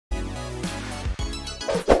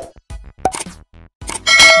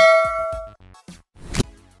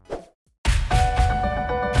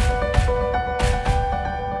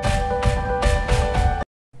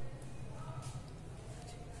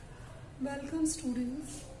Welcome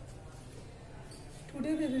students.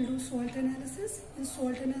 Today we will do salt analysis. In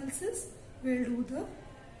salt analysis we will do the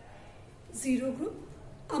zero group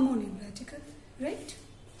ammonium radical, right?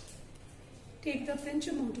 Take the pinch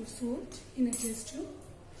amount of salt in a test tube,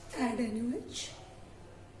 add NaOH.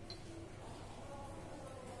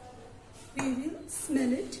 We will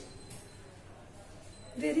smell it.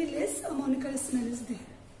 Very less ammonical smell is there.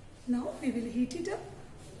 Now we will heat it up.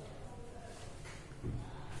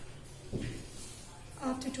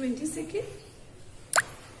 After 20 seconds,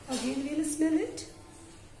 again we will smell it.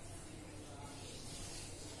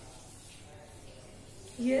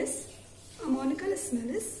 Yes, ammonical smell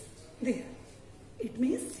is there. It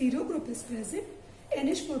means zero group is present,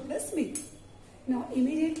 NH4 plus mean. Now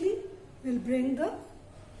immediately we will bring the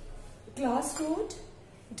glass rod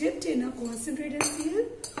dipped in a concentrated fuel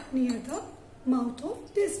near the mouth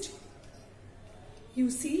of test tube. You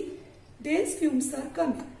see, dense fumes are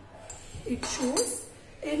coming. It shows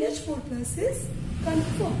NH4 plus is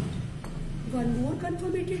confirmed. One more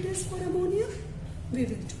confirmatory test for ammonia we will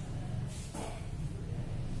do.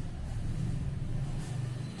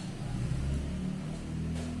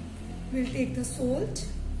 We will take the salt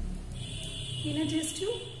in a test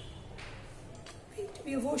tube. Wait,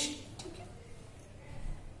 we are washing it. Okay.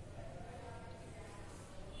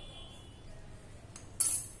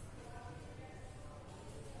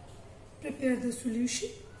 Prepare the solution.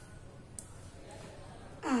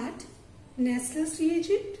 Add Nestle's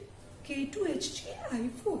reagent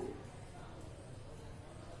K2HgI4.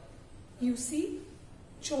 You see,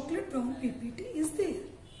 chocolate brown PPT is there.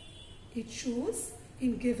 It shows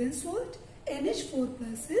in given salt NH4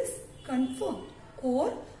 plus is confirmed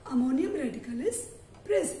or ammonium radical is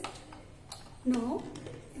present. Now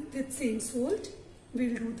with same salt we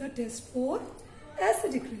will do the test for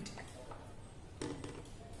acidic radical.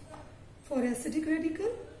 For acidic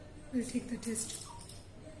radical we will take the test.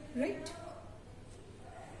 Right?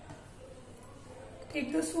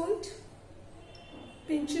 Take the salt,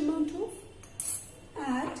 pinch amount of,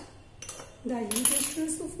 add dilute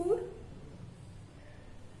H2SO4,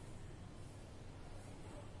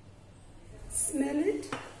 smell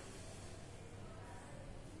it.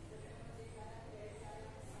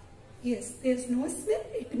 Yes, there is no smell.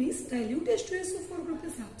 It means dilute H2SO4 group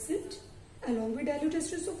is absent. Along with dilute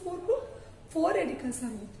H2SO4 group, 4 radicals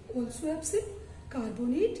are also absent.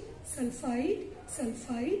 Carbonate, sulfide,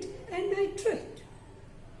 sulfide and nitrate.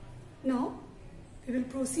 Now we will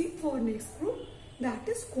proceed for next group, that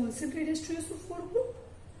is concentrated H2SO4 group.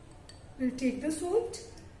 We will take the salt,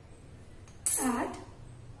 add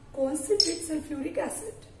concentrate sulfuric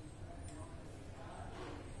acid.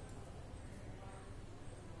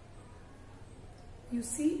 You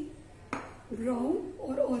see brown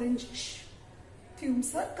or orangish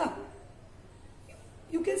fumes are coming.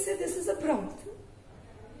 You can say this is a brown fume.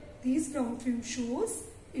 These brown fumes shows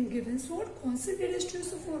in given salt concentrated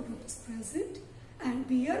H2SO4 group is present and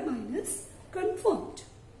Br minus confirmed.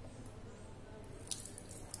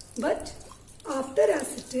 But after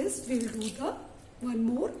acid test we will do the one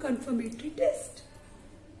more confirmatory test.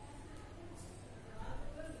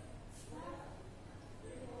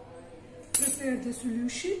 Prepare the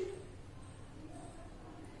solution.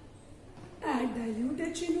 Add dilute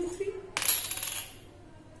HNO3.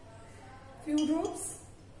 Few drops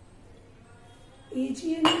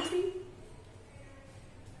AgNO3,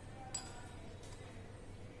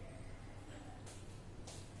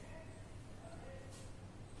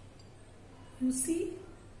 you see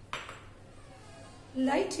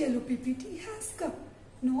light yellow PPT has come.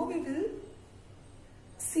 Now we will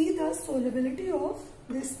see the solubility of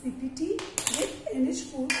this PPT with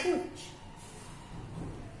NH4OH.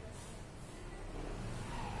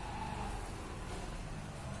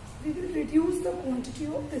 We will reduce the quantity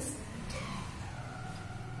of this.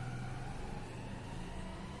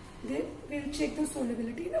 Then we will check the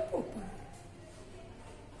solubility in a proper way.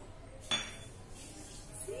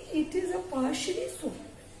 See, it is a partially soluble.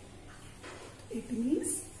 It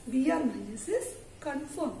means Br minus is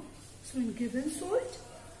confirmed. So in given salt,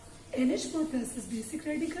 NH4 plus is basic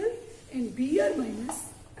radical and Br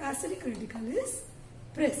minus acidic radical is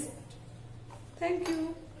present. Thank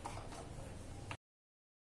you.